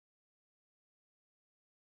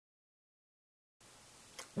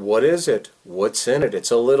What is it? What's in it?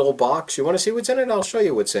 It's a little box. You want to see what's in it? I'll show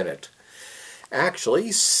you what's in it.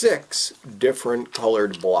 Actually, 6 different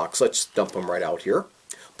colored blocks. Let's dump them right out here.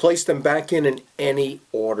 Place them back in any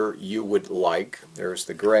order you would like. There's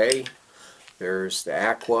the gray, there's the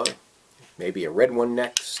aqua, maybe a red one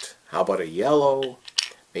next. How about a yellow?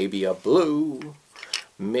 Maybe a blue,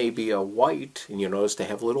 maybe a white. And you notice they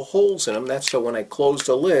have little holes in them. That's so when I close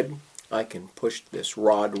the lid, I can push this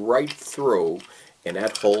rod right through, and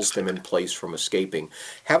that holds them in place from escaping.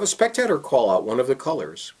 Have a spectator call out one of the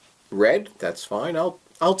colors. Red, that's fine.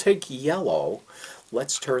 I'll take yellow.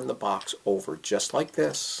 Let's turn the box over just like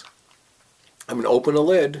this. I'm going to open the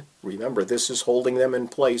lid. Remember, this is holding them in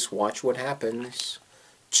place. Watch what happens.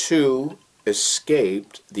 2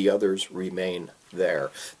 escaped. The others remain there.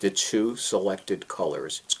 The 2 selected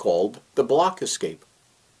colors. It's called the block escape.